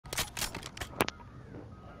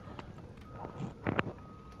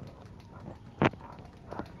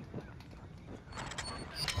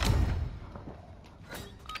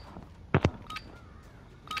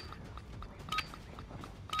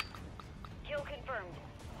confirmed.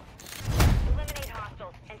 Eliminate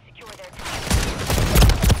hostiles and secure their target.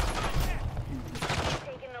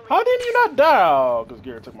 How did you not die? Oh, because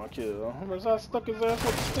Garrett took my kill. Was I stuck his ass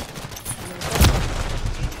with the stick?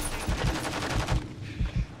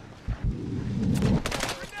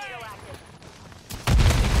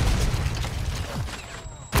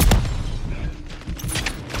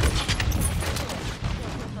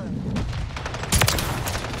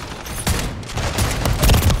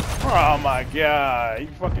 Oh my god, you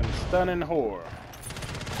fucking stunning whore.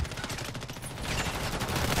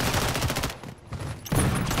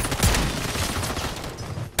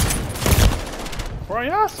 Bro,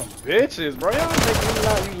 y'all some bitches, bro. Y'all make me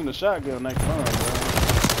not using the shotgun next time, bro.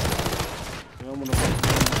 You know, I'm gonna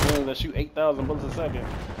guns that shoot 8,000 bullets a second.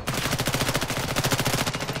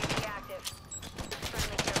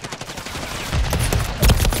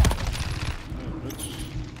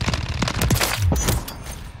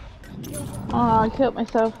 Oh, I killed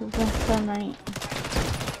myself with the sunlight.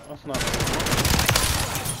 That's not good.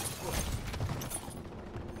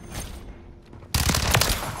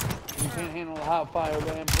 You can't handle the hot fire,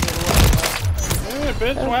 man. Put it away, Yeah,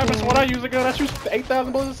 bitch. What happens when I use a gun that shoots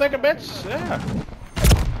 8,000 bullets a second, bitch? Yeah.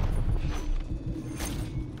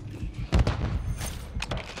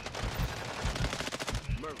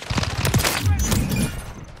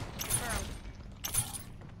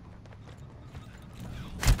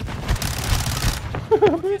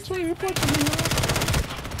 Bitch, what are you punching me, man?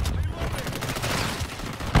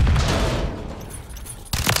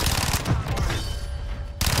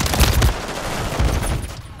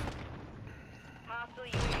 Hostile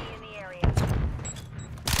UAV in the area. Is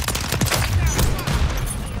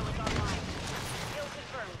online. Kill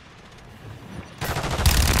confirmed.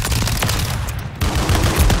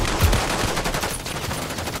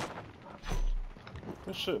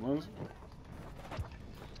 Good shit, man.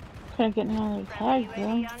 Couldn't get another tag, bro.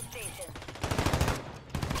 UAV on station.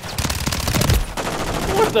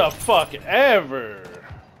 What the fuck ever?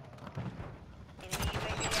 Enemy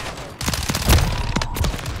UAV active.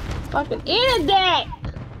 Fucking eat a dick!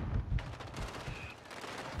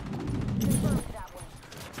 Confirmed that one.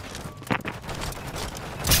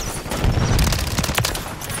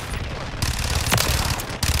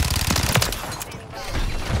 Standing by.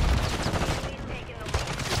 Enemy's taking the lead.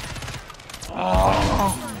 Oh.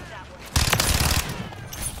 Confirmed that one.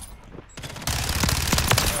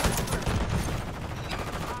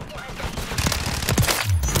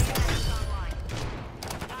 Online.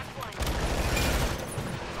 Knock one.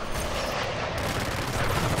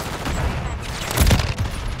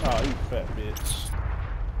 Oh, you fat bitch.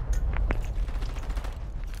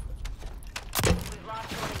 We've lost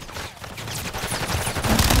the lead.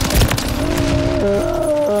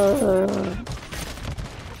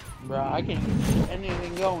 Bro, I can't get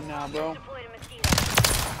anything going now, bro. Deploy to Mosquito.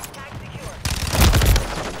 Tag secure.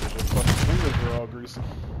 Your fucking fingers are all greasy.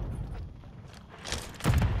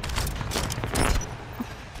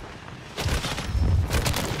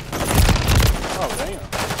 Oh, damn.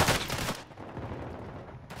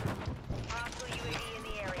 Hostile UAV in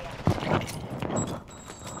the area.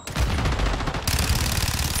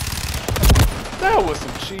 That was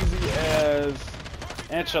some cheesy ass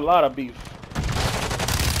enchilada beef.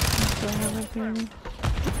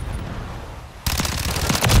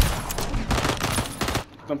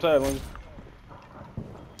 I'm tired, Lindsay.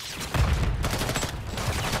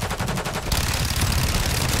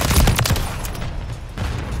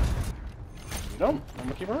 You don't. I'm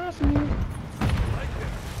gonna keep harassing you.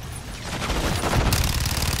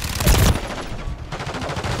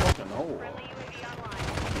 Fucking hole. Friendly UAV online.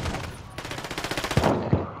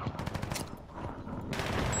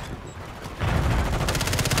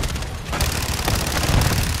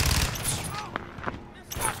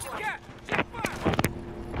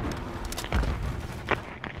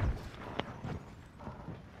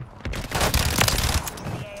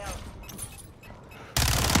 CAO.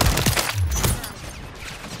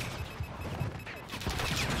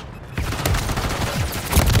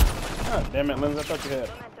 God damn it, Lindsay. I thought you had.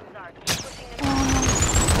 Momentum's ours. Pushing the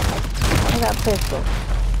I got pistol.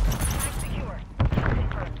 tag secure.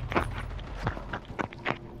 Confirmed.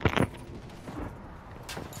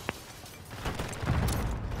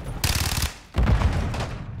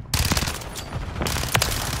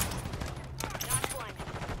 Knock one.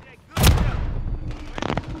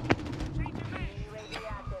 UAV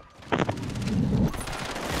active.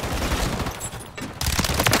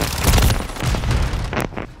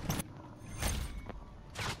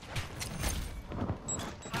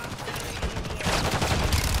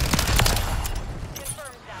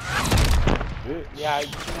 Confirmed that. Bitch. Yeah, I was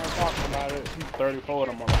talking about it. 34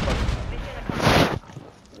 of them motherfuckers. Mission accomplished.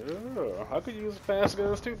 Yeah, I could use fast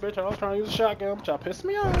guns too, bitch. I was trying to use a shotgun, but y'all pissed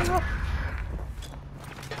me off.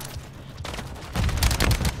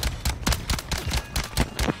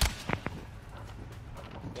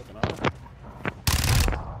 Fucking off.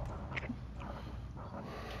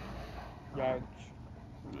 Yikes.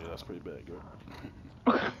 Yeah, that's pretty bad, girl.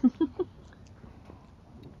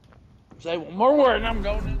 Say one more word and I'm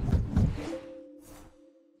going in.